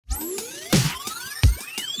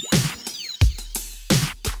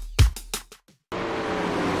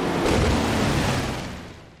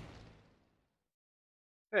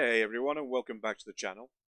Hey everyone, and welcome back to the channel.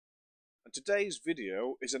 And today's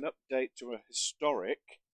video is an update to a historic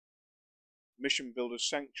Mission Builder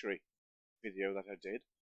Sanctuary video that I did,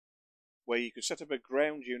 where you could set up a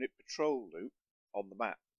ground unit patrol loop on the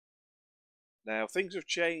map. Now things have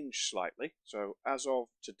changed slightly, so as of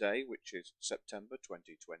today, which is September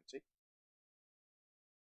 2020,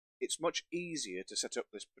 it's much easier to set up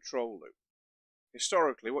this patrol loop.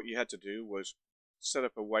 Historically, what you had to do was set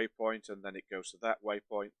up a waypoint, and then it goes to that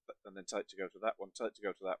waypoint, and then tell it to go to that one, tell it to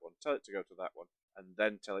go to that one, tell it to go to that one, and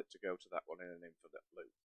then tell it to go to that one in an infinite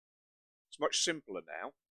loop. It's much simpler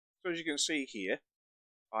now. So as you can see here,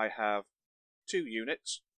 I have 2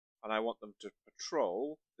 units, and I want them to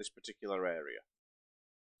patrol this particular area.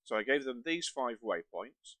 So I gave them these 5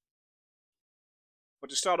 waypoints.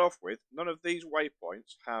 But to start off with, none of these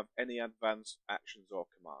waypoints have any advanced actions or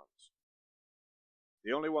commands.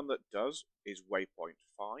 The only one that does is waypoint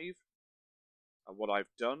 5, and what I've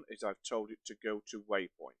done is I've told it to go to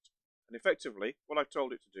waypoint. And effectively, what I've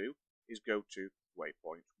told it to do is go to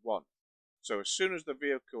waypoint 1. So as soon as the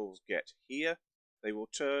vehicles get here, they will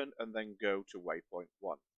turn and then go to waypoint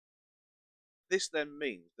 1. This then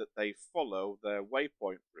means that they follow their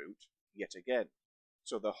waypoint route yet again.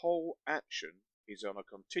 So the whole action is on a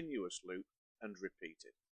continuous loop and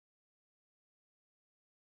repeated.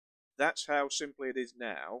 That's how simple it is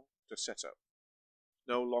now to set up.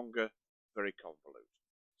 No longer very convoluted.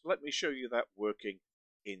 So let me show you that working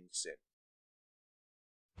in Sim.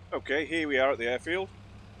 Okay, here we are at the airfield,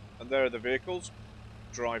 and there are the vehicles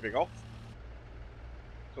driving off.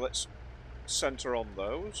 So let's center on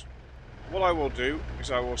those. What I will do is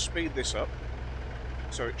I will speed this up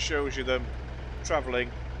so it shows you them travelling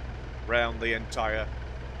round the entire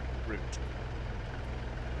route.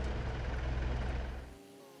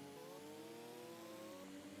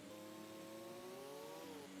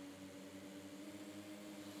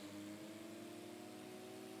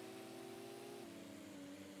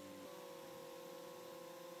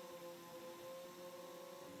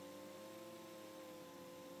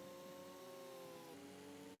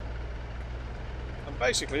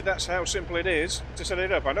 Basically, that's how simple it is to set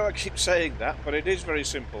it up. I know I keep saying that, but it is very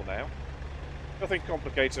simple now. Nothing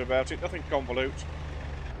complicated about it, nothing convolute.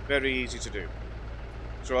 Very easy to do.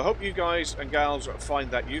 So I hope you guys and gals find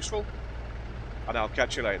that useful, and I'll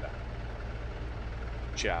catch you later.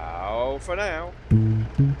 Ciao for now. Bum,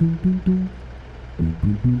 bum,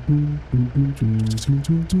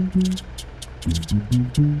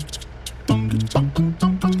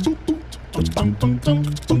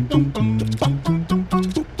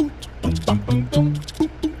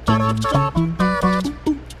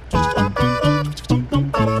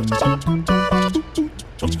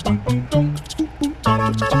 bum.